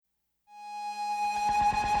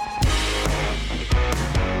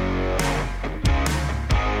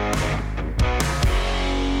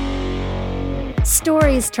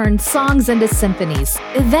stories turn songs into symphonies,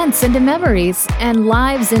 events into memories, and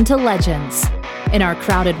lives into legends. In our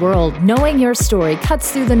crowded world, knowing your story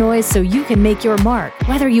cuts through the noise so you can make your mark,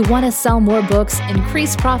 whether you want to sell more books,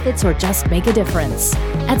 increase profits, or just make a difference.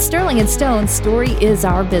 At Sterling & Stone, story is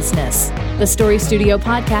our business. The Story Studio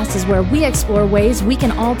podcast is where we explore ways we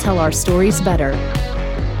can all tell our stories better.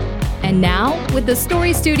 And now, with the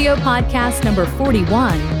Story Studio podcast number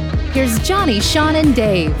 41, here's Johnny, Sean, and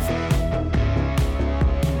Dave.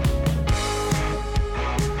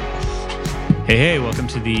 Hey, welcome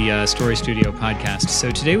to the Story Studio podcast. So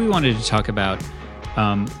today we wanted to talk about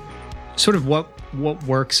sort of what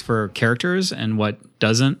works for characters and what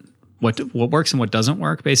doesn't, what works and what doesn't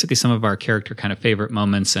work. Basically, some of our character kind of favorite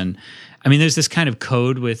moments. And I mean, there's this kind of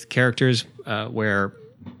code with characters where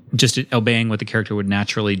just obeying what the character would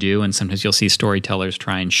naturally do. And sometimes you'll see storytellers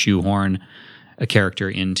try and shoehorn a character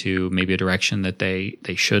into maybe a direction that they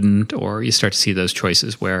shouldn't, or you start to see those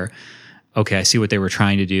choices where, okay, I see what they were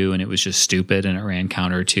trying to do, and it was just stupid, and it ran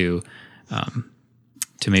counter to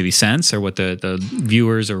maybe sense or what the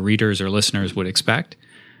viewers or readers or listeners would expect.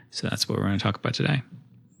 So that's what we're going to talk about today.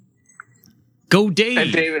 Go, Dave!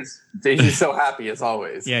 And Dave is so happy as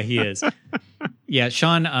always. Yeah, he is. Yeah,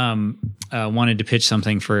 Sean wanted to pitch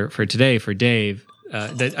something for today for Dave,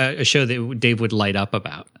 a show that Dave would light up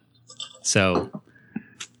about. So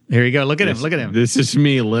here you go. Look at him. This is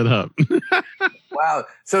me lit up. Wow.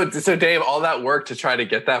 So Dave, all that work to try to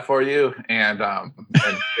get that for you and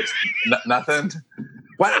nothing.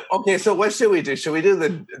 What? Okay. So what should we do? Should we do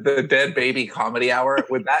the Dead Baby Comedy Hour?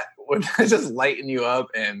 Would that just lighten you up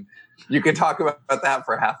and you could talk about that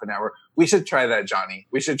for half an hour? We should try that, Johnny.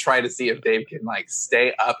 We should try to see if Dave can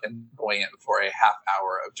stay up and buoyant for a half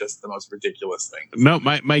hour of just the most ridiculous things. No,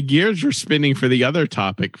 my gears were spinning for the other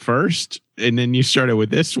topic first, and then you started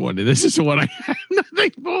with this one, and this is the one I have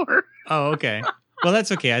nothing for. Oh, okay. Well,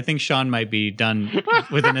 that's okay. I think Sean might be done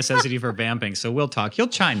with the necessity for vamping, so we'll talk. He'll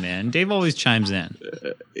chime in. Dave always chimes in.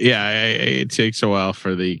 Yeah, it takes a while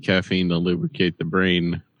for the caffeine to lubricate the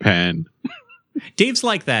brain pan. Dave's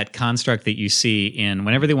like that construct that you see in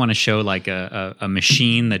whenever they want to show like a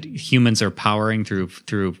machine that humans are powering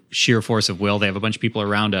through sheer force of will. They have a bunch of people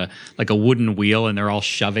around a wooden wheel, and they're all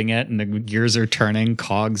shoving it, and the gears are turning,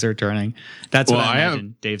 cogs are turning. That's what I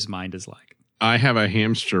imagine Dave's mind is like. I have a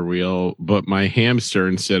hamster wheel, but my hamster,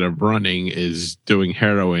 instead of running, is doing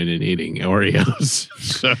heroin and eating Oreos.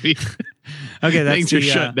 So okay, things are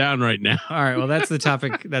shut down right now. All right, well, that's the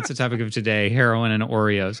topic. That's the topic of today: heroin and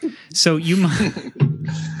Oreos. So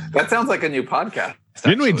that sounds like a new podcast.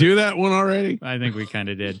 Didn't we do that one already? I think we kind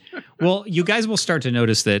of did. Well, you guys will start to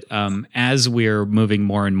notice that as we're moving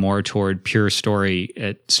more and more toward pure story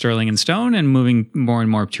at Sterling & Stone and moving more and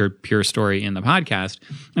more to pure story in the podcast,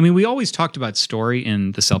 I mean, we always talked about story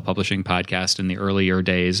in the self-publishing podcast in the earlier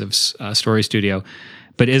days of Story Studio.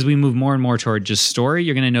 But as we move more and more toward just story,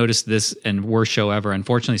 you're going to notice this and worst show ever,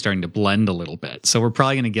 unfortunately, starting to blend a little bit. So we're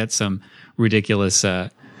probably going to get some ridiculous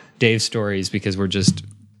Dave stories because we're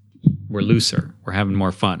looser. We're having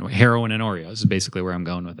more fun. Heroin and Oreos is basically where I'm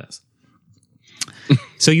going with this.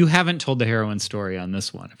 So you haven't told the heroin story on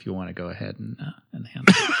this one, if you want to go ahead and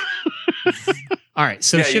handle it. All right.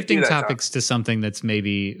 So shifting topics to something that's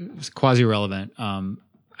maybe quasi-relevant.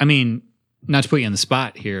 I mean, not to put you on the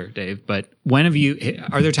spot here, Dave, but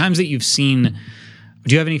are there times that you've seen,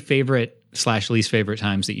 do you have any favorite / least favorite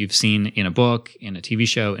times that you've seen in a book, in a TV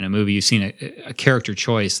show, in a movie, you've seen a character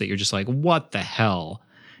choice that you're just like, what the hell?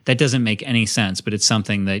 That doesn't make any sense, but it's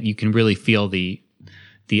something that you can really feel the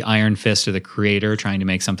iron fist of the creator trying to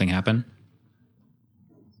make something happen?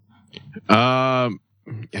 I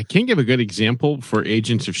can't give a good example for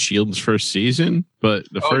Agents of S.H.I.E.L.D.'s first season, but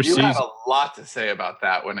the first season... You had a lot to say about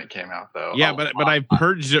that when it came out, though. Yeah, but I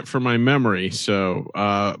purged it from my memory, so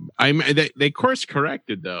they course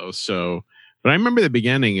corrected, though, so... But I remember the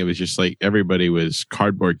beginning, it was just like everybody was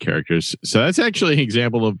cardboard characters, so that's actually an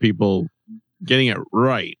example of people getting it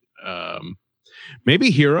right.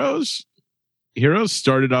 Maybe Heroes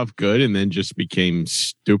started off good and then just became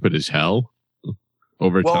stupid as hell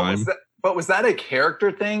over time. Was that a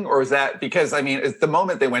character thing, or was that because, I mean, it's the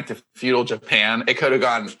moment they went to feudal Japan, it could have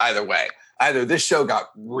gone either way. Either this show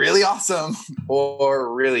got really awesome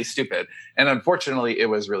or really stupid. And unfortunately, it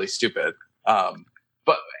was really stupid. But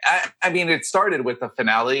I mean, it started with the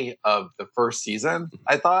finale of the first season,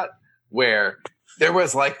 I thought, where there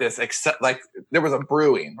was there was a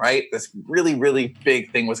brewing, right? This really, really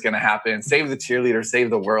big thing was going to happen. Save the cheerleader,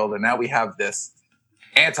 save the world. And now we have this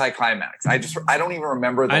anticlimax. I don't even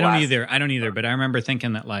remember I don't either, but I remember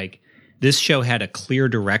thinking that this show had a clear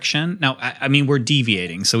direction. Now, I mean, we're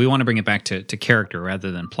deviating, so we want to bring it back to character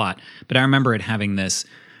rather than plot. But I remember it having this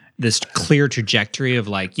clear trajectory of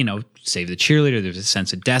like, you know, save the cheerleader. There's a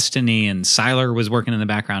sense of destiny, and Siler was working in the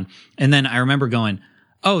background. And then I remember going,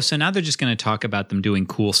 oh, so now they're just going to talk about them doing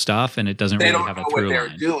cool stuff, and it doesn't really have a through line. They don't know what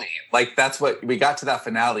they're doing. Like, that's what we got to that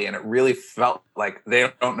finale, and it really felt like they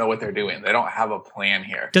don't know what they're doing. They don't have a plan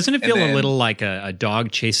here. Doesn't it feel a little like a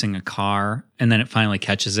dog chasing a car, and then it finally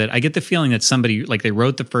catches it? I get the feeling that somebody, like, they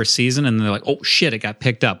wrote the first season, and they're like, oh, shit, it got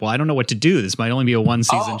picked up. Well, I don't know what to do. This might only be a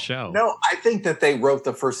one-season show. No, I think that they wrote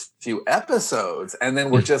the first few episodes, and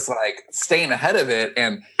then we're just, like, staying ahead of it.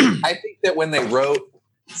 And I think that when they wrote...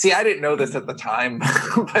 See, I didn't know this at the time,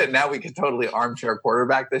 but now we can totally armchair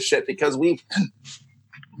quarterback this shit because we've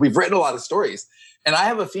written a lot of stories. And I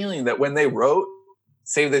have a feeling that when they wrote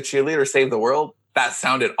Save the Cheerleader, Save the World, that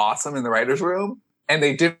sounded awesome in the writer's room, and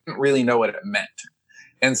they didn't really know what it meant.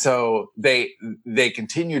 And so they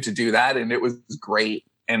continued to do that, and it was great.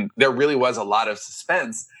 And there really was a lot of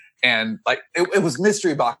suspense. And like it was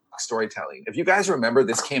mystery box storytelling. If you guys remember,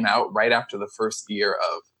 this came out right after the first year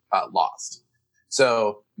of Lost.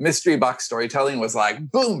 So mystery box storytelling was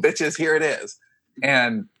like, boom, bitches, here it is.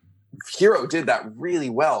 And Hero did that really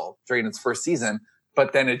well during its first season,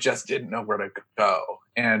 but then it just didn't know where to go.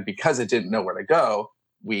 And because it didn't know where to go,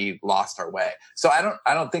 we lost our way. So I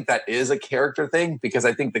don't think that is a character thing, because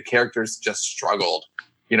I think the characters just struggled.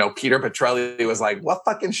 You know, Peter Petrelli was like, what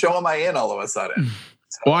fucking show am I in all of a sudden?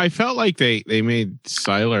 So, well, I felt like they made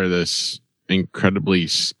Siler this incredibly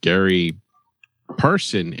scary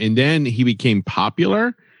person, and then he became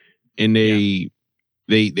popular, and they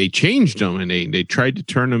changed him, and they tried to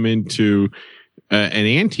turn him into an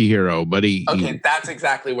anti-hero, but that's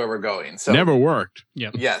exactly where we're going. So never worked.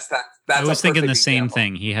 Yep. Yes, that's I was thinking the same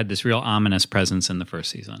thing. He had this real ominous presence in the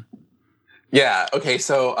first season. Yeah. Okay.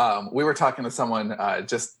 So we were talking to someone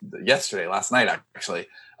just last night actually,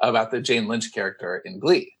 about the Jane Lynch character in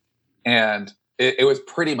Glee, and it was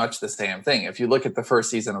pretty much the same thing. If you look at the first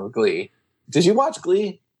season of Glee. Did you watch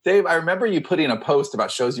Glee, Dave? I remember you putting a post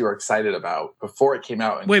about shows you were excited about before it came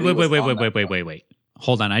out. And wait.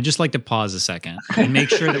 Hold on. I just like to pause a second and make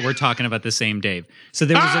sure that we're talking about the same Dave. So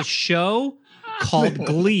there was a show called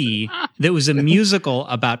Glee that was a musical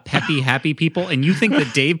about peppy, happy people, and you think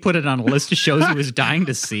that Dave put it on a list of shows he was dying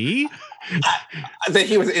to see? That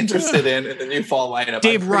he was interested in the new fall lineup.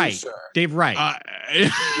 Dave Wright. Sure. Dave Wright.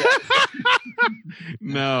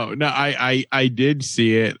 No, I did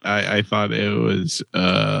see it. I thought it was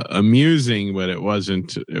amusing, but it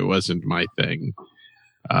wasn't my thing.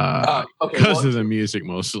 Because of the music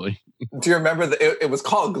mostly. Do you remember it was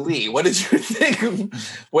called Glee? What did you think?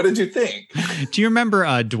 What did you think? Do you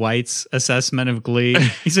remember Dwight's assessment of Glee?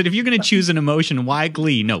 He said, if you're going to choose an emotion, why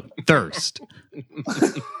Glee? No, thirst.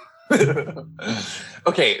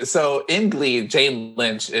 Okay, so in Glee, Jane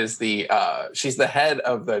Lynch is she's the head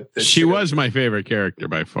of the she was my favorite character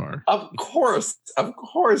by far. Of course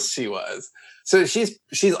she was. So she's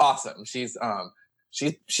awesome. She's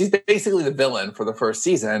basically the villain for the first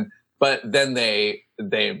season, but then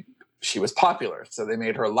she was popular, so they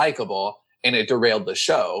made her likable, and it derailed the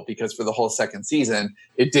show because for the whole second season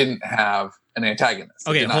it didn't have an antagonist.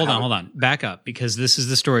 Okay, hold on. Back up, because this is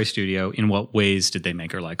the story studio. In what ways did they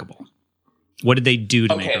make her likable? What did they do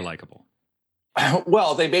to make her likable?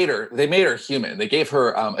 Well, they made her human. They gave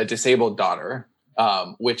her a disabled daughter,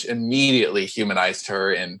 which immediately humanized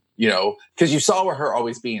her. And, you know, because you saw her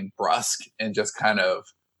always being brusque and just kind of,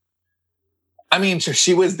 I mean,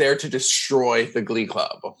 she was there to destroy the Glee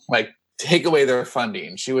Club, like take away their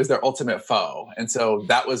funding. She was their ultimate foe. And so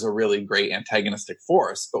that was a really great antagonistic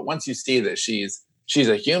force. But once you see that she's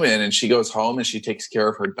a human and she goes home and she takes care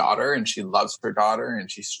of her daughter and she loves her daughter and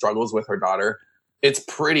she struggles with her daughter, it's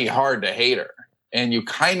pretty hard to hate her. And you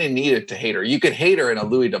kind of needed to hate her. You could hate her in a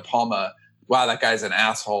Louis De Palma, wow, that guy's an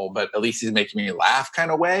asshole, but at least he's making me laugh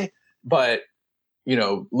kind of way. But, you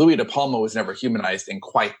know, Louis De Palma was never humanized in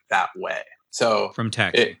quite that way. So from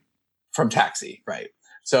Taxi, right.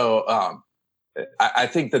 So I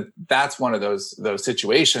think that's one of those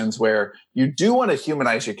situations where you do want to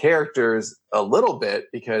humanize your characters a little bit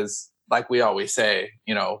because, like we always say,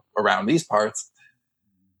 you know, around these parts,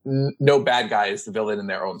 no bad guy is the villain in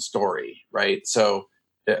their own story, right? So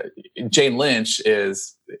Jane Lynch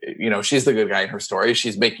is, you know, she's the good guy in her story.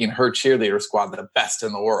 She's making her cheerleader squad the best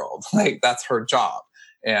in the world. Like, that's her job.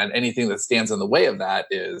 And anything that stands in the way of that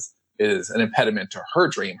is an impediment to her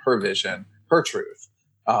dream, her vision, her truth.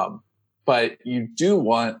 But you do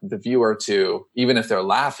want the viewer to, even if they're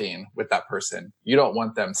laughing with that person, you don't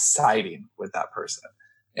want them siding with that person.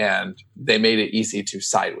 And they made it easy to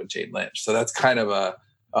side with Jane Lynch. So that's kind of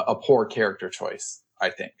a poor character choice, I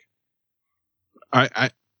think.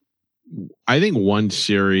 I think one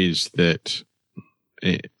series that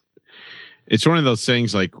it's one of those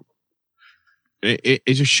things like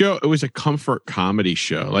it's a show. It was a comfort comedy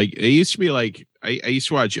show. Like it used to be like I used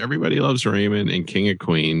to watch Everybody Loves Raymond and King of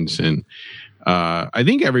Queens, and I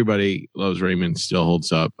think Everybody Loves Raymond still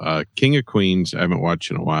holds up. King of Queens I haven't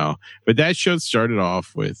watched in a while, but that show started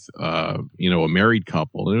off with a married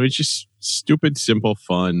couple, and it was just stupid, simple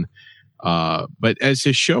fun. But as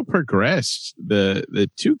the show progressed, the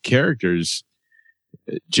two characters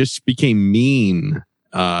just became mean,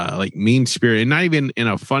 like mean spirit, and not even in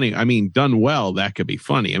a funny. I mean, done well, that could be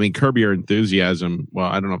funny. I mean, Curb Your Enthusiasm. Well,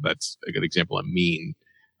 I don't know if that's a good example of mean,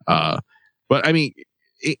 but I mean,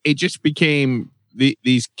 it just became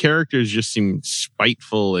these characters just seemed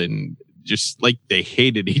spiteful and just like they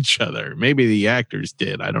hated each other. Maybe the actors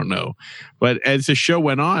did. I don't know, but as the show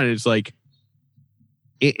went on, it's like.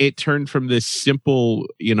 It turned from this simple,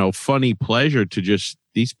 funny pleasure to just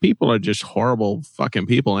these people are just horrible fucking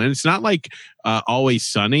people. And it's not like Always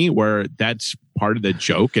Sunny where that's part of the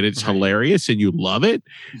joke and it's hilarious and you love it.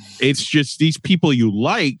 It's just these people you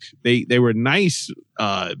liked. They were nice,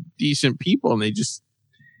 decent people. And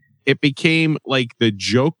it became like the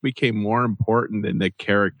joke became more important than the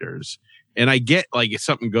characters. And I get like if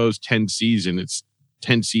something goes 10 seasons,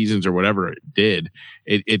 10 seasons or whatever it did,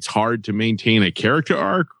 it's hard to maintain a character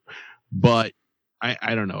arc, but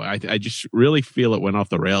I don't know. I just really feel it went off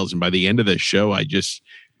the rails. And by the end of the show, I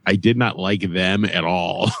did not like them at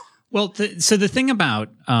all. Well, so the thing about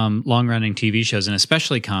long running TV shows and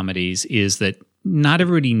especially comedies is that not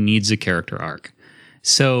everybody needs a character arc.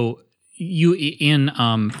 So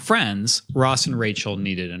in Friends, Ross and Rachel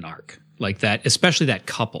needed an arc like that, especially that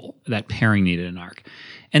couple, that pairing needed an arc.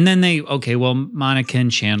 And then Monica and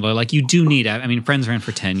Chandler, like you do need, I mean, Friends ran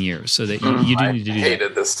for 10 years, so that you do need to do that. I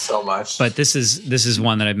hated this so much. But this is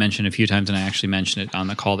one that I've mentioned a few times, and I actually mentioned it on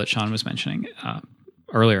the call that Sean was mentioning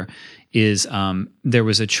earlier, is there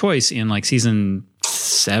was a choice in like season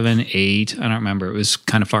 7, 8, I don't remember, it was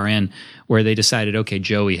kind of far in, where they decided, okay,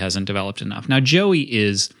 Joey hasn't developed enough. Now, Joey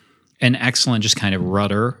is an excellent just kind of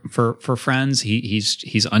rudder for Friends.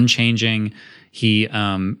 He's unchanging. He,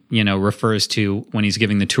 refers to when he's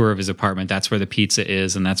giving the tour of his apartment, that's where the pizza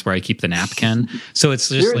is, and that's where I keep the napkin. So it's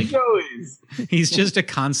just like he's just a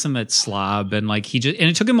consummate slob, and like and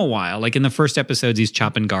it took him a while. Like in the first episodes, he's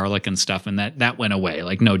chopping garlic and stuff, and that went away.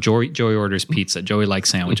 Like no, Joey orders pizza. Joey likes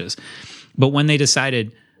sandwiches, but when they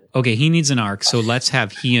decided, okay, he needs an arc, so let's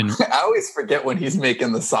have he and I always forget when he's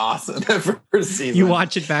making the sauce in the first season. You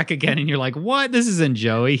watch it back again, and you're like, what? This isn't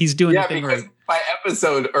Joey. He's doing the thing where by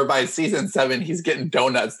episode or by season 7, he's getting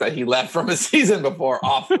donuts that he left from a season before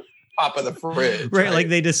off top of the fridge. Right, like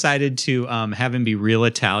they decided to have him be real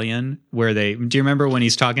Italian. Do you remember when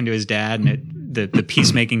he's talking to his dad and the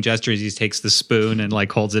peacemaking gesture is he takes the spoon and like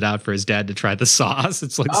holds it out for his dad to try the sauce?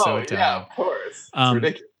 It's like so Italian. Yeah, of course. It's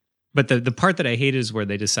ridiculous. But the part that I hate is where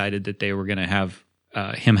they decided that they were going to have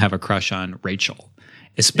him have a crush on Rachel.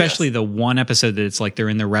 Especially the one episode that it's like they're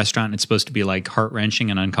in the restaurant and it's supposed to be like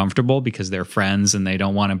heart-wrenching and uncomfortable because they're friends and they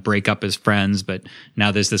don't want to break up as friends, but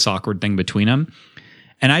now there's this awkward thing between them.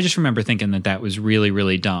 And I just remember thinking that was really,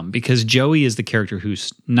 really dumb because Joey is the character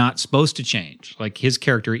who's not supposed to change. Like his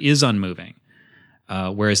character is unmoving.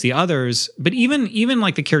 Whereas the others, but even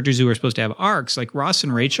like the characters who are supposed to have arcs, like Ross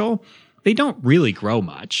and Rachel, they don't really grow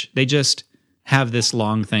much. They just have this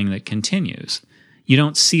long thing that continues. You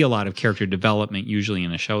don't see a lot of character development usually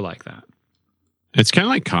in a show like that. It's kind of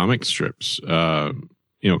like comic strips.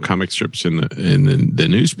 Comic strips in the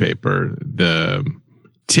newspaper.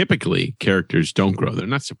 Typically characters don't grow. They're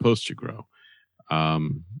not supposed to grow.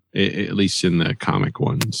 At least in the comic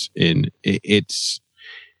ones. And it's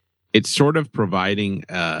sort of providing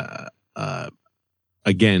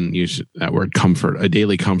again, use that word comfort, a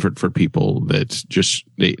daily comfort for people that's just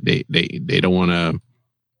they don't want to.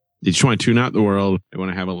 They just want to tune out the world. They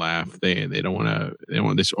want to have a laugh. They don't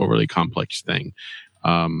want this overly complex thing.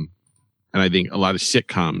 And I think a lot of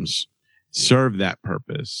sitcoms serve that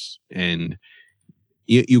purpose. And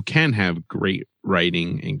you can have great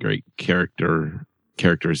writing and great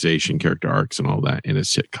characterization, character arcs and all that in a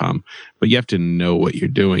sitcom, but you have to know what you're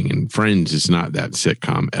doing. And Friends is not that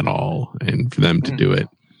sitcom at all. And for them to do it,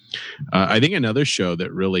 I think another show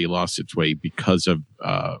that really lost its way because of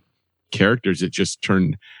characters that just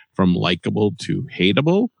turned from likable to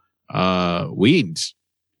hateable, Weeds.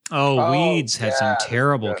 Weeds had some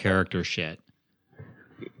terrible character shit.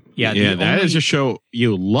 Yeah, that is a show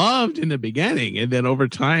you loved in the beginning, and then over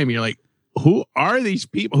time you're like, who are these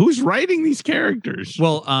people? Who's writing these characters?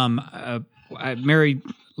 Well, Mary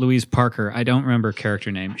Louise Parker. I don't remember her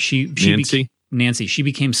character name. Nancy. She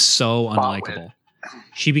became so unlikable.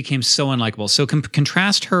 She became so unlikable. So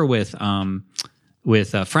contrast her with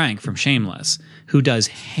Frank from Shameless, who does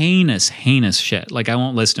heinous shit. Like, I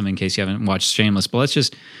won't list him in case you haven't watched Shameless, but let's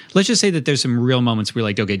just say that there's some real moments where you're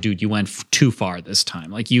like, okay, dude, you went too far this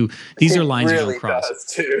time. Like, these are lines really you don't cross. Does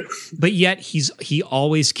too. But yet he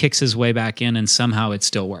always kicks his way back in, and somehow it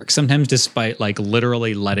still works. Sometimes, despite like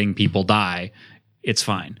literally letting people die, it's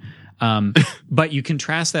fine. But you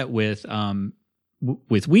contrast that with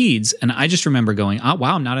Weeds, and I just remember going, oh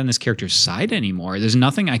wow, I'm not on this character's side anymore. There's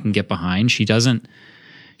nothing I can get behind. She doesn't.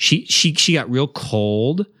 She got real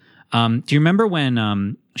cold. Do you remember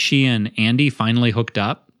when she and Andy finally hooked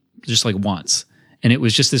up, just like once, and it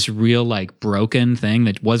was just this real like broken thing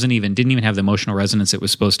that didn't even have the emotional resonance it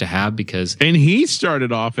was supposed to have because. And he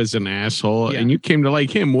started off as an asshole, and you came to like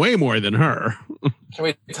him way more than her. Can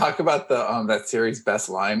we talk about the that series' best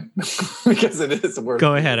line because it is worth.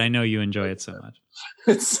 Go ahead. I know you enjoy it so much.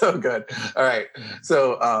 It's so good. All right,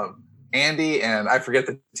 so. Andy and I forget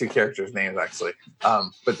the two characters' names actually,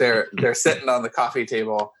 but they're sitting on the coffee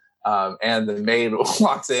table, and the maid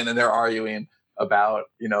walks in and they're arguing about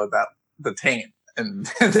that the taint,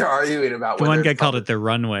 and they're arguing about the one guy called it the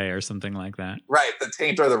runway or something like that. Right, the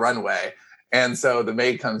taint or the runway, and so the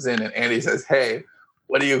maid comes in and Andy says, "Hey,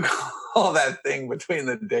 what do you call that thing between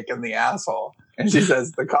the dick and the asshole?" And she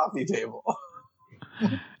says, "The coffee table."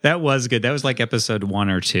 That was good. That was like episode 1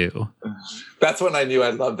 or 2. That's when I knew I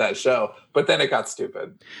loved that show. But then it got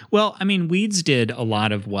stupid. Well, I mean, Weeds did a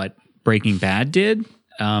lot of what Breaking Bad did,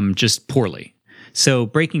 just poorly. So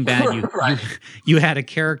Breaking Bad, you had a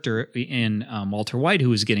character in Walter White who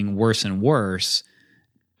was getting worse and worse,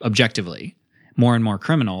 objectively, more and more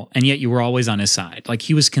criminal, and yet you were always on his side. Like,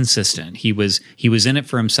 he was consistent. He was in it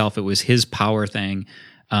for himself. It was his power thing.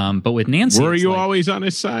 But with Nancy, were you always on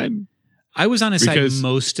his side? I was on his side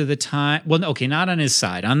most of the time. Well, okay, not on his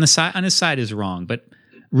side. On his side is wrong, but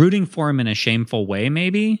rooting for him in a shameful way,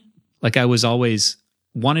 maybe. Like, I was always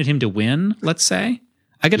wanted him to win. Let's say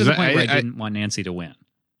I get to the point where I didn't want Nancy to win.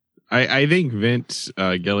 I think Vince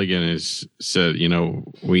Gilligan has said,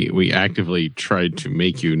 we actively tried to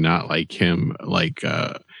make you not like him,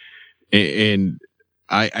 and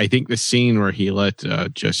I think the scene where he let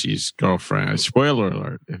Jesse's girlfriend, spoiler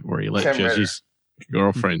alert, where he let Jesse's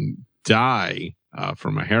girlfriend die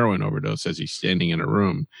from a heroin overdose as he's standing in a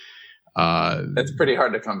room. It's pretty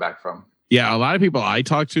hard to come back from. Yeah, a lot of people I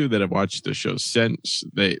talk to that have watched the show since,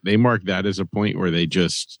 they mark that as a point where they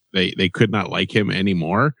could not like him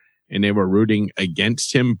anymore, and they were rooting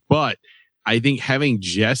against him. But I think having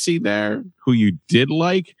Jesse there, who you did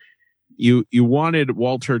like, you wanted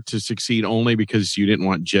Walter to succeed only because you didn't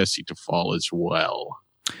want Jesse to fall as well.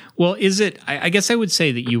 Well, I guess I would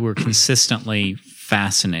say that you were consistently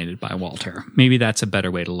fascinated by Walter. Maybe that's a better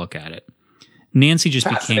way to look at it. Nancy just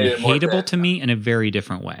became hateable to me in a very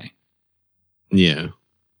different way. Yeah.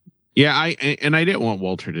 Yeah, I didn't want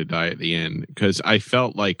Walter to die at the end because I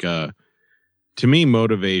felt like, to me,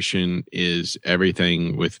 motivation is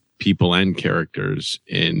everything with people and characters.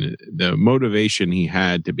 And the motivation he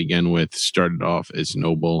had to begin with started off as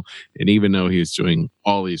noble. And even though he was doing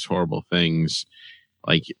all these horrible things,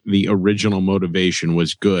 like, the original motivation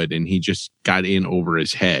was good, and he just got in over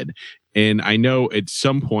his head. And I know at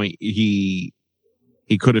some point he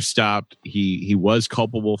could have stopped. He was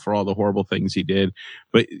culpable for all the horrible things he did,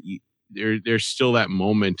 but there's still that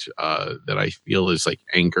moment that I feel is like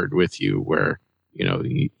anchored with you, where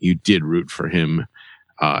you did root for him,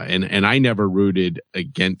 and I never rooted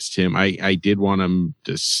against him. I did want him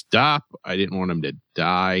to stop. I didn't want him to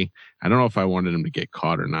die. I don't know if I wanted him to get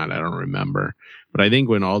caught or not. I don't remember. But I think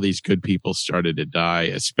when all these good people started to die,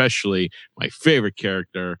 especially my favorite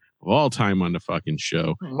character of all time on the fucking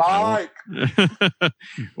show, Mike.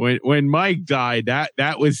 when Mike died,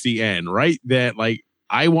 that was the end, right? That, like,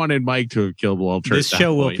 I wanted Mike to have killed Walter. This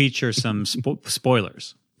show will feature some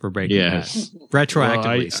spoilers for Breaking Bad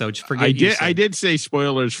retroactively. So just forget. I did say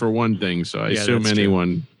spoilers for one thing, so I assume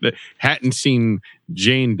anyone that hadn't seen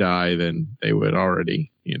Jane die, then they would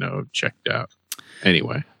already checked out.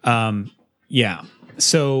 Anyway. Yeah.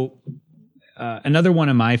 So another one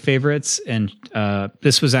of my favorites, and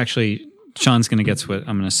this was actually, Sean's going to guess what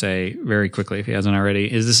I'm going to say very quickly if he hasn't already,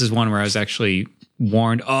 this is one where I was actually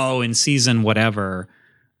warned, in season whatever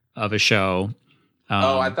of a show.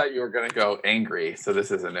 I thought you were going to go angry, so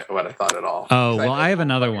this isn't what I thought at all. Oh, well, I have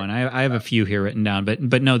another one. I have a few here written down,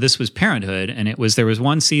 but no, this was Parenthood, and there was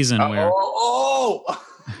one season where...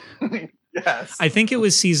 Yes. I think it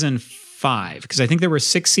was season 5, because I think there were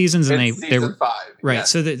 6 seasons and they were 5. right.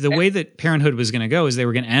 Yes. So the way that Parenthood was going to go is they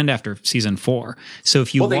were going to end after season 4. So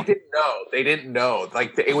if you they didn't know.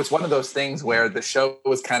 Like it was one of those things where the show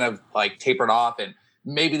was kind of like tapered off, and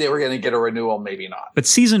maybe they were going to get a renewal, maybe not. But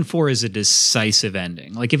season 4 is a decisive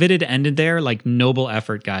ending. Like if it had ended there, like noble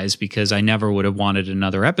effort, guys, because I never would have wanted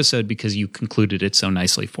another episode because you concluded it so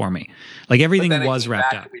nicely for me. Like everything was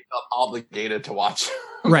wrapped up. We felt obligated to watch.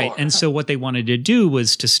 Right. more. And so what they wanted to do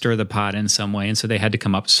was to stir the pot in some way. And so they had to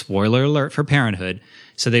come up, spoiler alert for Parenthood.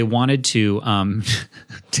 So they wanted to,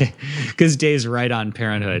 because Dave's right on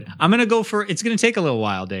Parenthood. I'm going to go for, it's going to take a little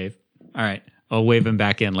while, Dave. All right. I'll wave him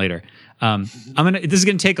back in later. This is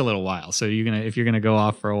going to take a little while. So if you're going to go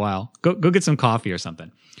off for a while, go get some coffee or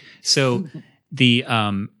something. So the,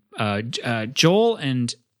 Joel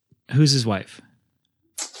and who's his wife?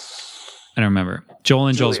 I don't remember. Joel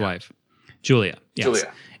and Joel's wife, Julia. Yes.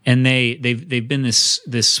 Julia. And they've been this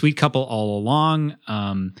sweet couple all along.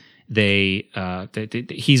 He's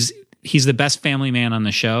the best family man on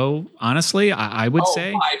the show. Honestly, I would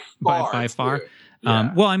say by far.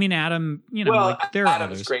 Yeah. Well, I mean, Adam, there are Adam's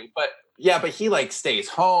others. great, but he like stays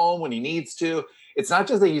home when he needs to. It's not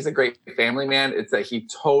just that he's a great family man; it's that he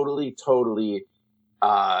totally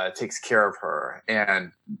takes care of her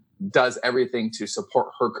and does everything to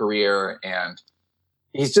support her career. And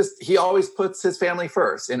he always puts his family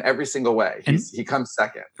first in every single way. He comes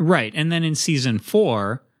second, right? And then in season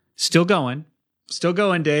 4, still going,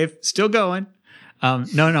 Dave, still going.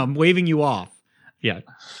 No, I'm waving you off. Yeah.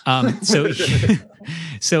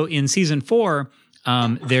 So in season 4,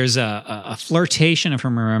 there's a flirtation, if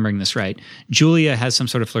I'm remembering this right. Julia has some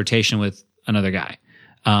sort of flirtation with another guy,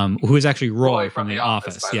 who is actually Roy from The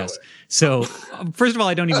Office. Yes. So first of all,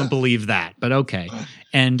 I don't even believe that, but okay.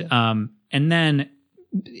 And then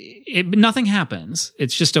nothing happens.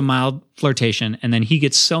 It's just a mild flirtation. And then he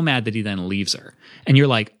gets so mad that he then leaves her. And you're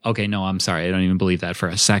like, okay, no, I'm sorry. I don't even believe that for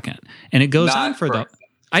a second. And it goes on for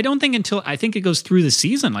I think it goes through the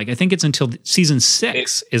season. Like I think it's until season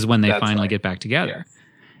 6 is when they finally get back together. Yes.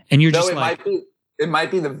 And you're it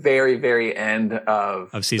might be the very, very end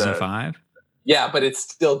of season 5. Yeah, but it's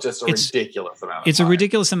still just ridiculous amount of time. It's a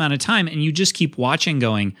ridiculous amount of time. And you just keep watching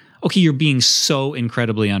going, okay, you're being so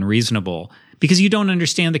incredibly unreasonable because you don't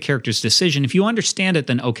understand the character's decision. If you understand it,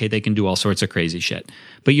 then okay, they can do all sorts of crazy shit.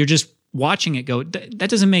 But you're just watching it go, that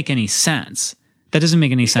doesn't make any sense. That doesn't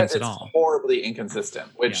make any sense at all. It's horribly inconsistent,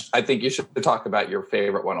 which I think you should talk about your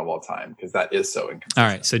favorite one of all time because that is so inconsistent. All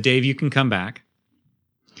right. So, Dave, you can come back.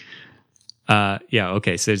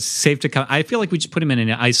 Okay. So it's safe to come. I feel like we just put him in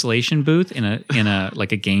an isolation booth in a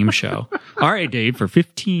like a game show. All right, Dave, for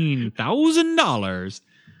 $15,000.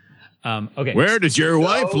 Okay. Where does your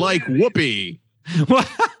wife like Whoopi?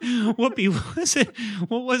 Whoopi, what was it?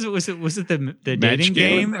 What was it? Was it the dating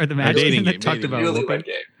game or the match game that talked about Whoopi?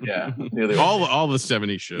 Game. Yeah, all the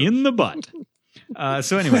 70s shows in the butt.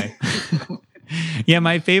 So anyway, yeah,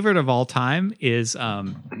 my favorite of all time is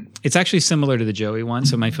it's actually similar to the Joey one,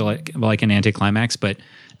 so it might feel like an anticlimax, but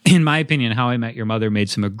in my opinion, How I Met Your Mother made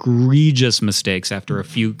some egregious mistakes after a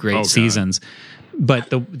few great seasons. But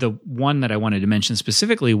the one that I wanted to mention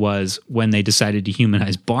specifically was when they decided to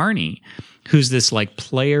humanize Barney, who's this like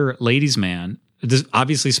player ladies man. This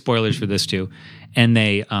obviously spoilers for this too. And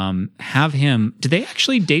they have him. Did they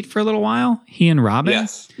actually date for a little while? He and Robin,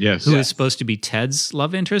 yes, who is supposed to be Ted's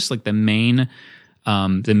love interest, like the main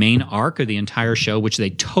arc of the entire show, which they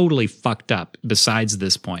totally fucked up. Besides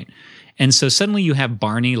this point. And so suddenly you have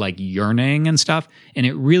Barney like yearning and stuff, and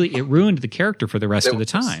it ruined the character for the rest of the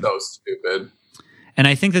time. So stupid. And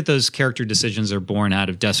I think that those character decisions are born out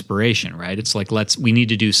of desperation, right? It's like, we need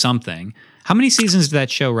to do something. How many seasons did that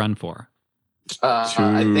show run for?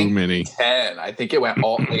 I think many. 10. I think it went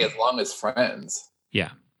all like as long as Friends.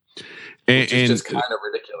 Yeah. Which is just kind of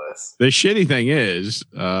ridiculous. The shitty thing is,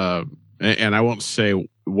 and I won't say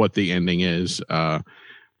what the ending is,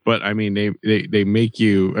 but I mean, they make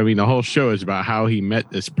you, I mean, the whole show is about how he met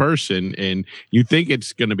this person, and you think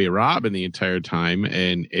it's going to be Robin the entire time,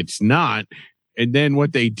 and it's not. And then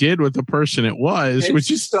what they did with the person it was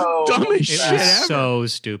just so dumb as shit ever. So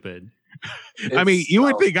stupid. I mean, you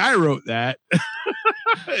would think I wrote that.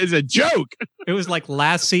 It's a joke. It was like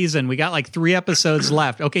last season. We got like 3 episodes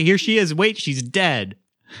left. Okay, here she is. Wait, she's dead.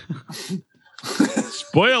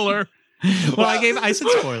 Spoiler. Well, I said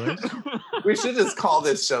spoilers. We should just call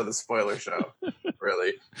this show the spoiler show.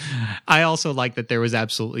 Really. I also like that there was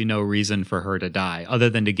absolutely no reason for her to die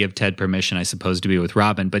other than to give Ted permission, I suppose, to be with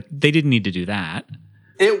Robin, but they didn't need to do that.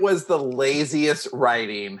 It was the laziest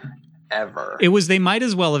writing ever. They might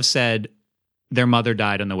as well have said their mother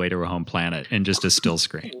died on the way to her home planet in just a still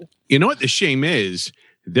screen. You know what the shame is?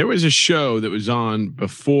 There was a show that was on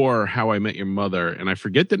before How I Met Your Mother, and I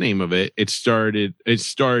forget the name of it. It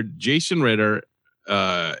starred Jason Ritter,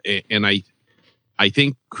 and I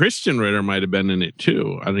think Kristen Ritter might have been in it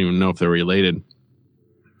too. I don't even know if they're related.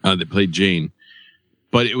 That played Jane,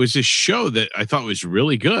 but it was a show that I thought was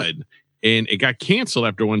really good, and it got canceled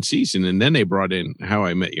after one season, and then they brought in How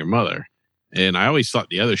I Met Your Mother, and I always thought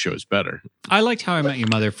the other show was better. I liked How I Met Your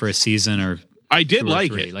Mother for a season or. I did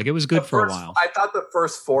like it. Like it was good for a while. I thought the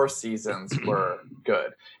first 4 seasons were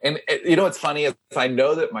good. And what's funny is I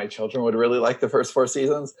know that my children would really like the first 4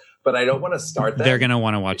 seasons, but I don't want to start them. They're going to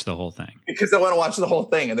want to watch the whole thing. Because they want to watch the whole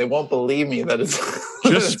thing and they won't believe me that it's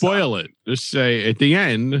just spoil it. Just say at the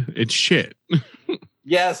end it's shit.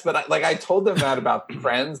 Yes, but I told them that about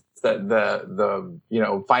Friends, that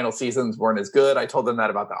the final seasons weren't as good. I told them that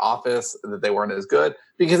about The Office, that they weren't as good,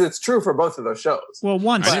 because it's true for both of those shows. Well,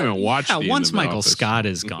 once I didn't even watch once Michael Scott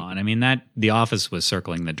is gone, I mean that The Office was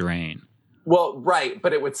circling the drain. Well, right,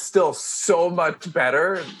 but it was still so much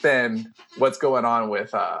better than what's going on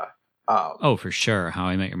with for sure. How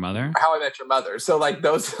I Met Your Mother. How I Met Your Mother. So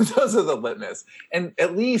those are the litmus. And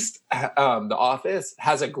at least The Office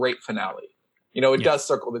has a great finale. It does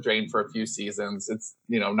circle the drain for a few seasons. It's,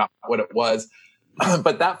 not what it was.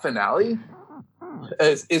 But that finale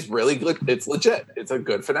is really good. It's legit. It's a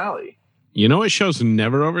good finale. You know what shows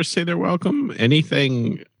never overstay their welcome?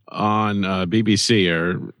 Anything on BBC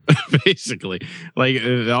or basically like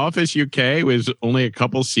The Office UK was only a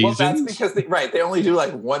couple seasons. Well, that's because they only do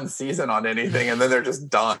like one season on anything and then they're just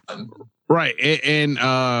done. Right. And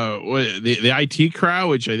the IT Crowd,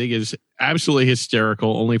 which I think is absolutely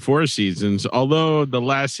hysterical, only 4 seasons, although the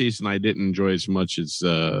last season I didn't enjoy as much as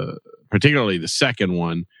particularly the second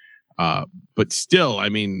one, but still, I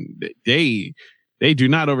mean, they do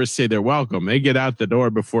not overstay their welcome. They get out the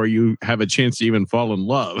door before you have a chance to even fall in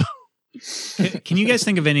love. Can you guys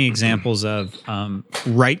think of any examples of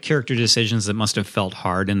right character decisions that must have felt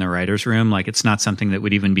hard in the writer's room? Like it's not something that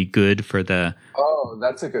would even be good for the... Oh,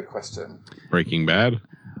 that's a good question. Breaking Bad?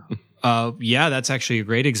 Yeah, that's actually a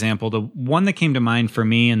great example. The one that came to mind for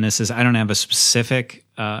me, and this is, I don't have a specific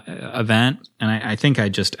event, and I think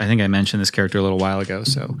I mentioned this character a little while ago,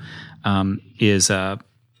 so is a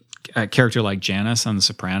character like Janice on The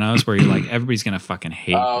Sopranos, where you're like, everybody's going to fucking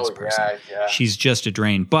hate this person. Yeah. She's just a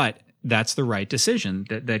drain, but that's the right decision.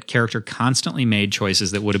 That character constantly made choices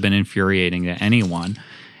that would have been infuriating to anyone.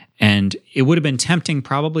 And it would have been tempting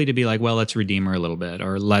probably to be like, well, let's redeem her a little bit,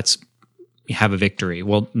 or let's have a victory.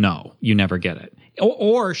 Well, no, you never get it.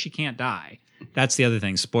 Or she can't die. That's the other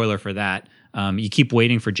thing. Spoiler for that. You keep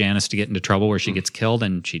waiting for Janice to get into trouble where she gets killed,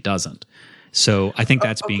 and she doesn't. So I think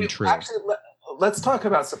that's being true. Actually, let's talk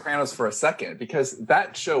about Sopranos for a second, because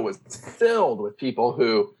that show was filled with people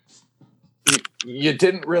who you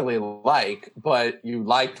didn't really like, but you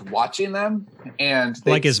liked watching them. And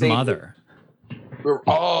like his mother.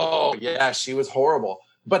 Oh, yeah, she was horrible.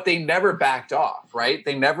 But they never backed off, right?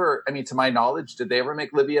 They never, I mean, to my knowledge, did they ever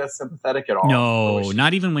make Livia sympathetic at all? No,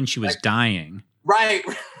 not even when she was dying. Right.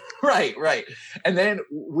 And then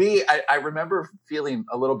I remember feeling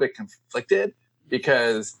a little bit conflicted,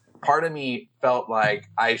 because part of me felt like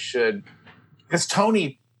because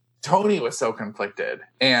Tony was so conflicted,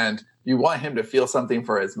 and you want him to feel something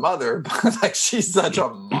for his mother, but like she's such a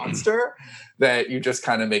monster that you just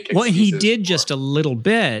kind of make excuses. Well, he did just a little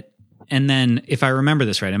bit. And then, if I remember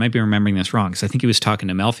this right, I might be remembering this wrong, because I think he was talking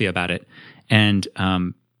to Melfi about it, and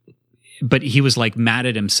but he was like mad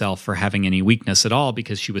at himself for having any weakness at all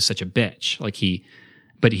because she was such a bitch.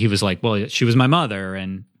 But he was like, well, she was my mother,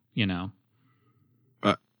 and Yeah,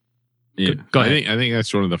 Go ahead. I think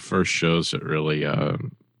that's one of the first shows that really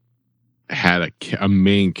had a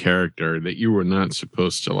main character that you were not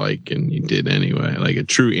supposed to like, and you did anyway, like a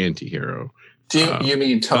true anti-hero. You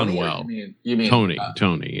mean Tony? Well. You mean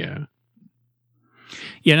Tony, yeah.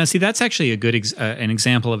 Yeah, now see, that's actually a good an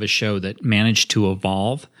example of a show that managed to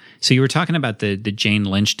evolve. So you were talking about the Jane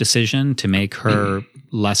Lynch decision to make her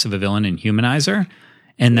less of a villain and humanize her,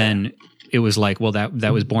 and then it was like, well,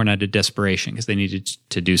 that was born out of desperation because they needed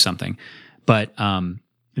to do something. But oh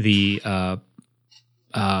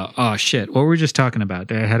shit, what were we just talking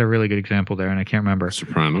about? I had a really good example there, and I can't remember.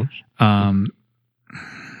 Sopranos.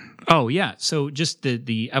 Oh yeah, so just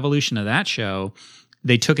the evolution of that show.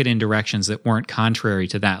 They took it in directions that weren't contrary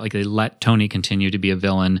to that. Like they let Tony continue to be a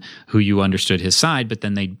villain who you understood his side, but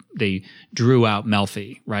then they drew out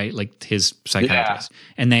Melfi, right? Like his psychiatrist. Yeah.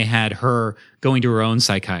 And they had her going to her own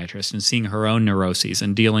psychiatrist and seeing her own neuroses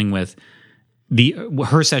and dealing with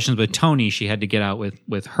her sessions with Tony. She had to get out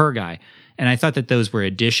with her guy. And I thought that those were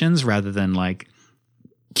additions rather than like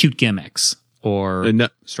cute gimmicks or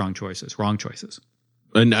wrong choices.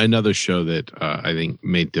 Another show that I think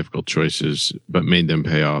made difficult choices, but made them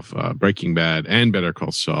pay off. Breaking Bad and Better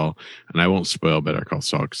Call Saul. And I won't spoil Better Call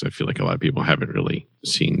Saul because I feel like a lot of people haven't really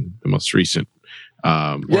seen the most recent.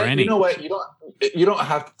 Or any. You know what? You don't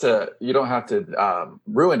have to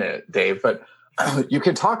ruin it, Dave. But you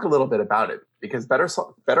can talk a little bit about it because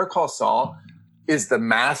Better Call Saul is the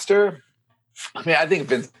master. I mean, I think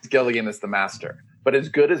Vince Gilligan is the master. But as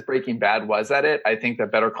good as Breaking Bad was at it, I think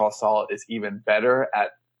that Better Call Saul is even better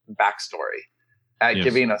at backstory, at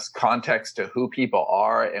giving us context to who people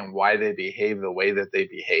are and why they behave the way that they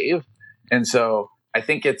behave. And so I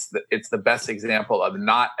think it's the best example of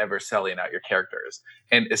not ever selling out your characters.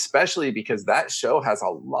 And especially because that show has a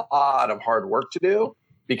lot of hard work to do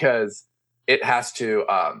because it has to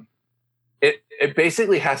it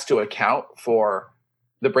basically has to account for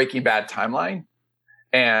the Breaking Bad timeline.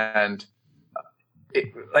 And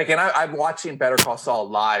I'm watching Better Call Saul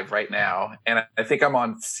live right now, and I think I'm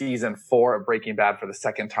on season 4 of Breaking Bad for the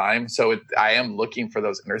second time. So I am looking for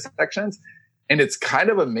those intersections, and it's kind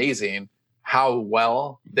of amazing how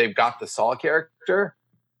well they've got the Saul character,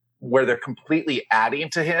 where they're completely adding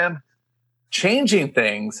to him, changing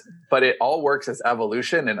things, but it all works as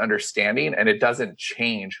evolution and understanding, and it doesn't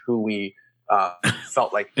change who we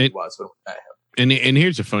felt like he was when we met him. And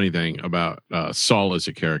here's a funny thing about Saul as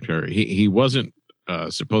a character. He wasn't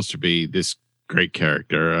supposed to be this great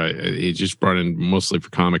character. He just brought in mostly for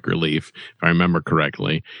comic relief, if I remember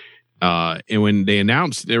correctly. And when they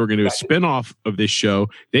announced they were going to do a spinoff of this show,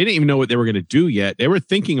 they didn't even know what they were going to do yet. They were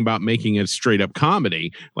thinking about making it a straight up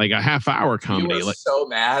comedy, like a half-hour comedy. You were so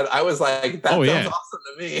mad. I was like, that sounds awesome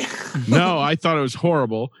to me. No, I thought it was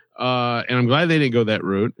horrible. And I'm glad they didn't go that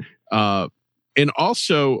route. And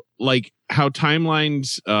also, like how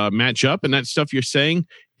timelines match up and that stuff you're saying,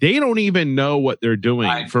 they don't even know what they're doing.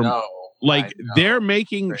 They're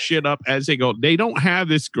making shit up as they go. They don't have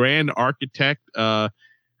this grand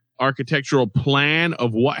architectural plan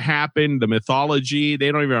of what happened, the mythology.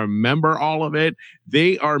 They don't even remember all of it.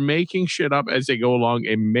 They are making shit up as they go along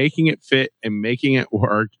and making it fit and making it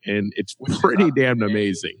work. And it's pretty damn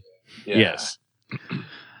amazing. Yeah. Yes.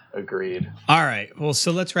 Agreed. All right. Well,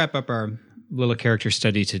 so let's wrap up our little character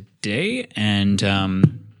study today. And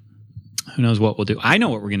who knows what we'll do. I know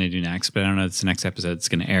what we're going to do next, but I don't know if it's the next episode that's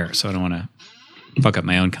going to air. So I don't want to fuck up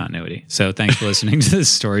my own continuity. So thanks for listening to the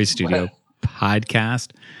Story Studio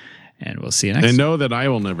podcast. And we'll see you next time. And know that I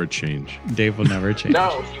will never change. Dave will never change.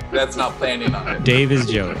 No, that's not planning on it. Dave is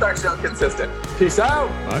Joey. It's actually consistent. Peace out.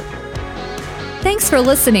 Bye. Thanks for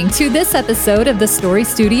listening to this episode of the Story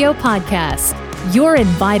Studio podcast. You're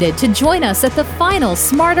invited to join us at the final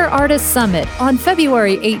Smarter Artist Summit on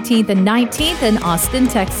February 18th and 19th in Austin,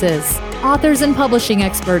 Texas. Authors and publishing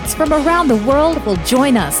experts from around the world will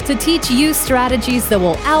join us to teach you strategies that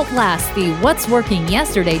will outlast the what's working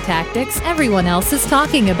yesterday tactics everyone else is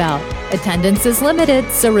talking about. Attendance is limited,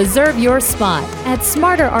 so reserve your spot at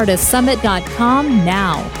smarterartistsummit.com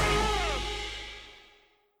now.